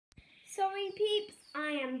Sorry peeps,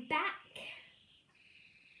 I am back.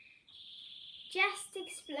 Just an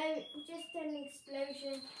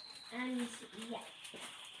explosion, and yeah.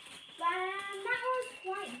 That was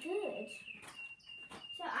quite good.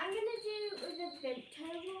 So I'm gonna do the Vimto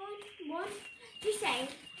one. Just saying,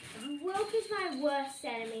 Wilk is my worst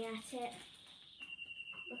enemy at it.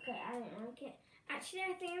 Okay, I don't like it. Actually,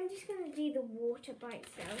 I think I'm just gonna do the water by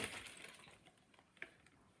itself.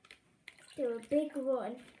 Do a big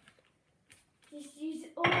run. Just use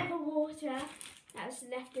all the water that was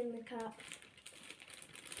left in the cup.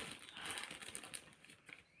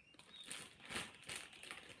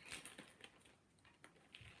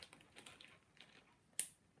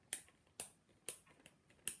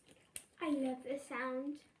 I love the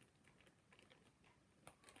sound.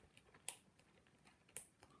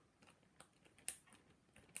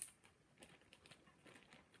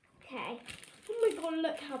 Okay. Oh my god,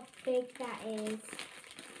 look how big that is.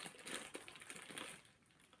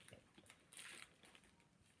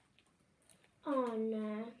 Oh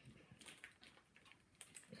no.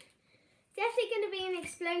 Definitely going to be an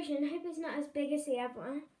explosion. I hope it's not as big as the other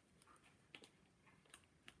one.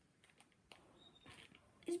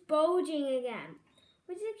 It's bulging again.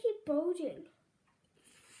 Why does it keep bulging?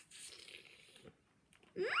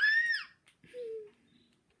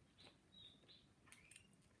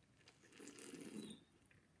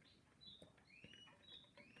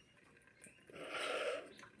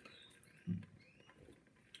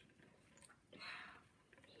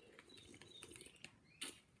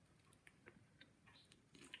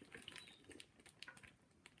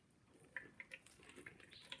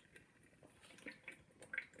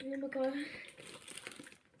 Oh my god.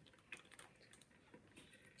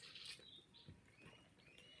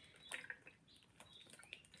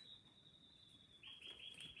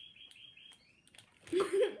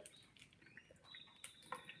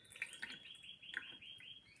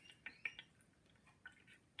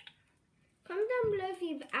 Comment down below if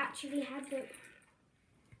you've actually had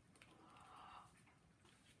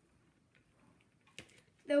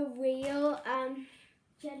the real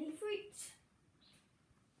jelly fruits.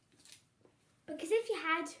 Because if you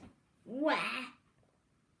had, where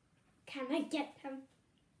can I get them?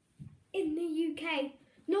 In the UK,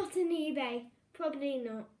 not on eBay, probably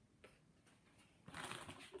not.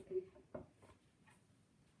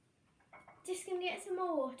 Just gonna get some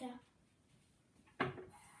more water.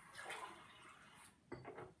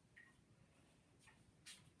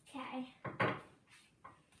 Okay.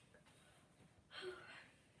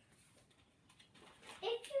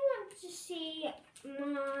 If you want to see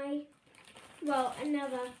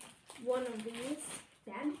another one of these,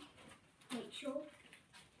 then make sure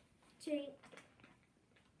to,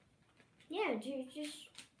 just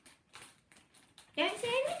don't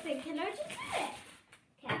say anything, can I just do it?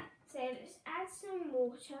 Okay, so let's add some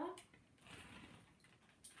water.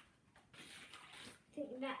 I think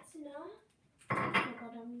that's enough. Oh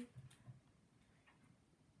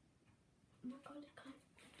my god, I can't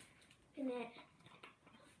in it.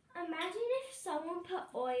 Imagine if someone put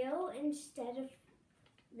oil instead of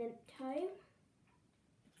Vimto.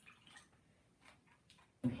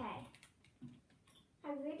 Okay. I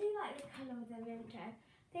really like the colour of the Vimto. I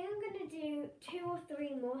think I'm going to do 2 or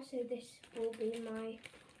 3 more, so this will be my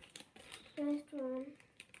first one.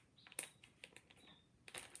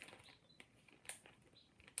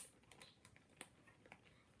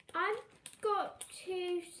 I've got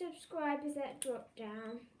 2 subscribers that dropped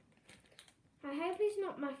down. I hope it's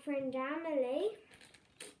not my friend Emily.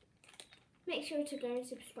 Make sure to go and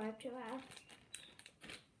subscribe to her.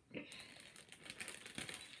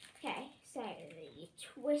 Okay, so you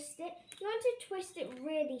twist it. You want to twist it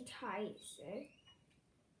really tight, so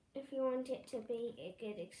if you want it to be a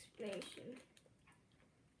good explosion.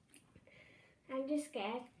 I'm just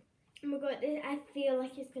scared. Oh my god, I feel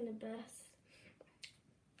like it's gonna burst.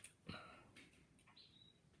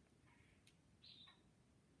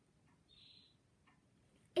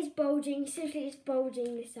 It's bulging, seriously it's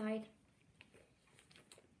bulging this side.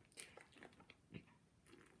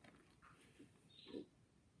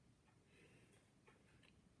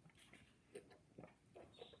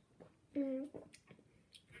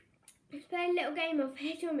 Let's play a little game of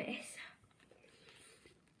hit or miss.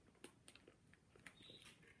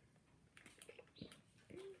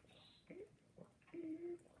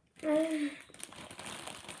 Okay.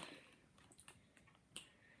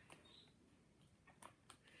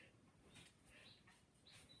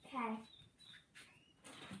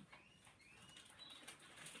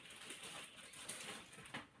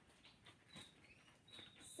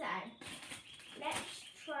 So, let's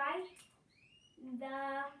try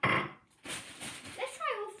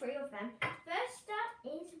all 3 of them.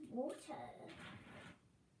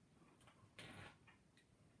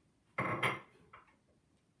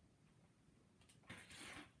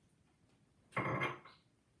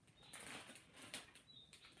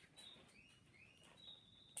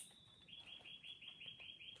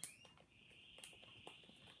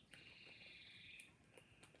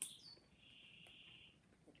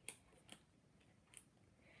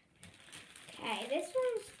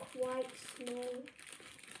 quite small.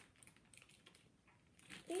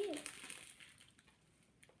 Ew.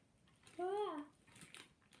 Ah.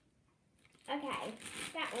 Okay,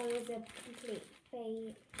 that one was a complete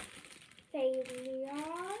failure.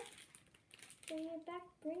 Bring it back,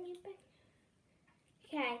 bring it back.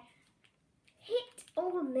 Okay, hit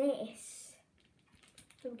or miss.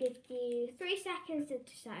 We'll give you 3 seconds to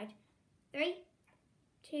decide. 3,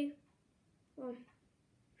 2, 1.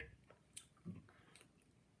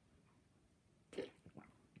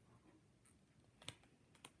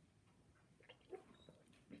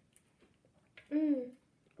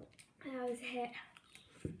 That was a hit.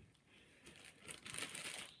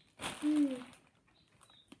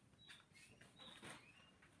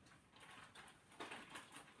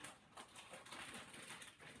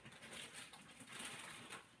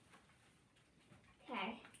 Okay.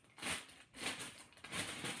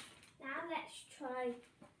 Now let's try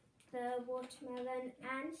the watermelon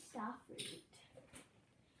and starfruit.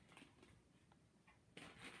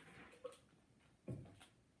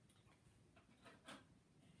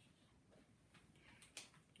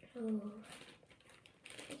 Oh.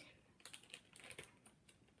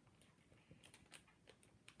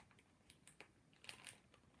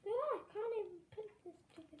 I can't even put this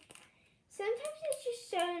together. Sometimes it's just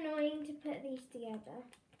so annoying to put these together.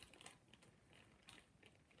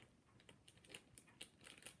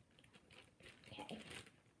 Okay.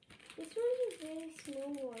 This one's a very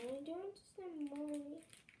small one. I don't understand why.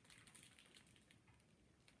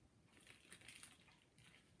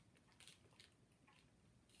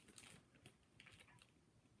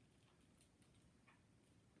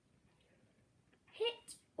 Hit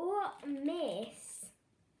or miss.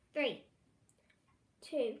 3,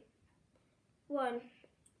 2, 1.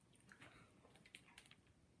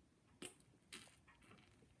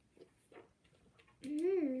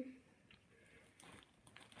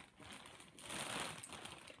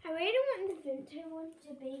 I really want the Vimto one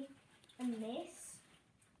to be a miss.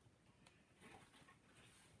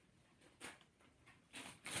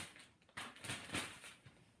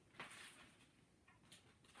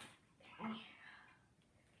 Okay.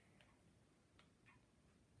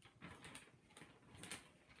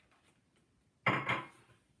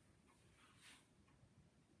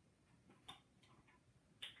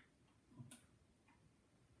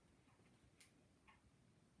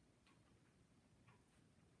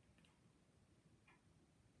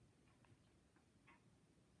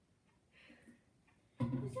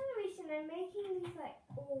 For some reason, I'm making these like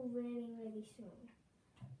all really, really small.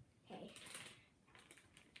 Okay.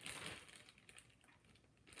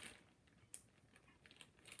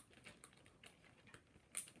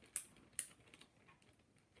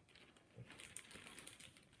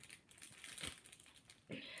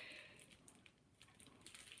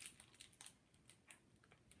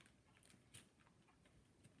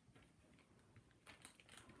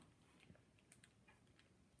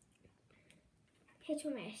 Hit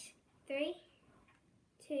or miss. 3,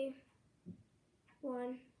 2,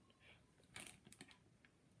 1.